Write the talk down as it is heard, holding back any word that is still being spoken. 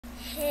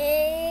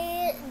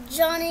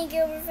Johnny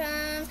Gilbert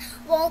fans?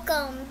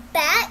 Welcome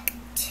back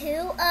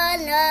to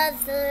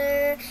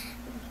another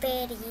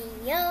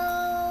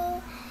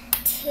video.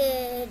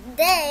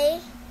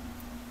 Today,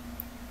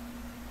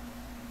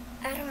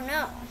 I don't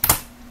know.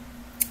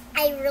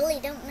 I really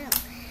don't know.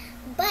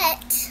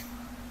 But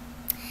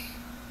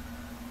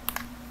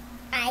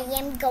I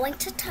am going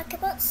to talk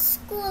about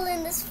school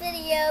in this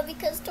video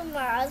because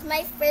tomorrow is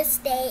my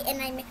first day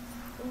and I'm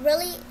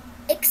really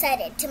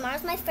excited.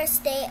 Tomorrow's my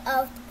first day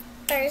of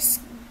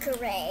first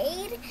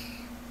grade.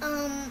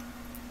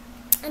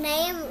 And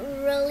I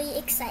am really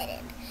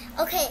excited.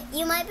 Okay,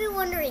 you might be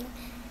wondering,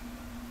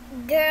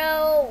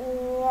 girl,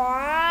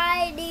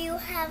 why do you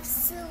have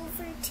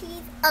silver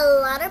teeth? A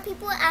lot of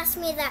people ask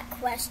me that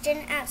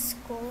question at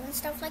school and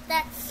stuff like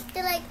that.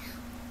 They're like,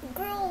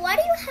 girl, why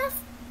do you have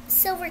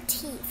silver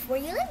teeth? Were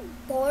you like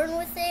born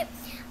with it?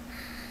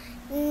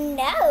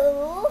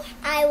 No,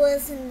 I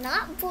was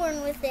not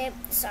born with it.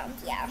 So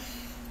yeah,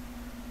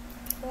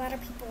 a lot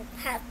of people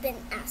have been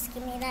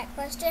asking me that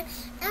question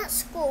at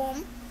school.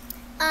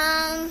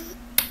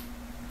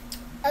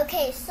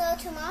 Okay, so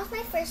tomorrow's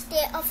my first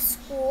day of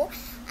school.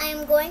 I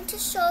am going to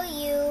show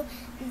you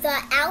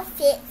the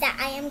outfit that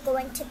I am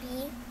going to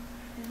be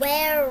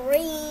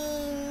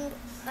wearing.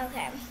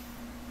 Okay,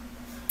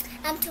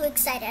 I'm too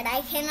excited.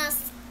 I cannot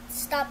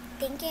stop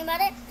thinking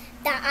about it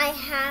that I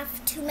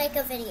have to make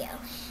a video.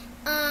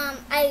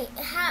 I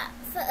have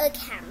a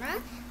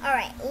camera.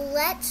 Alright,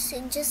 let's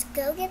just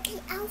go get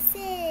the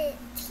outfit.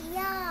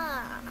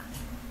 Yeah.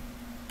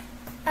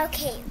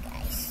 Okay, you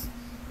guys.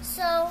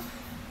 So,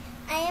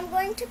 I am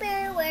going to be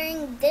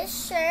wearing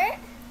this shirt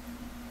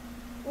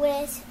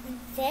with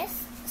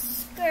this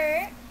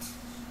skirt.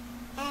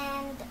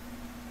 And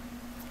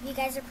you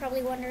guys are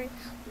probably wondering,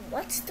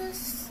 what's the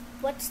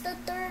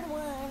third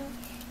one?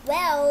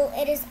 Well,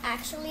 it is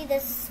actually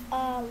this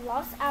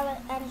Los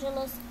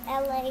Angeles,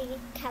 LA,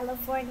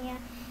 California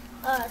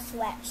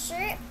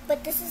sweatshirt,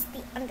 but this is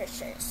the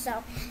undershirt.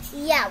 So,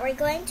 yeah, we're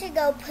going to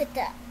go put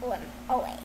that one away.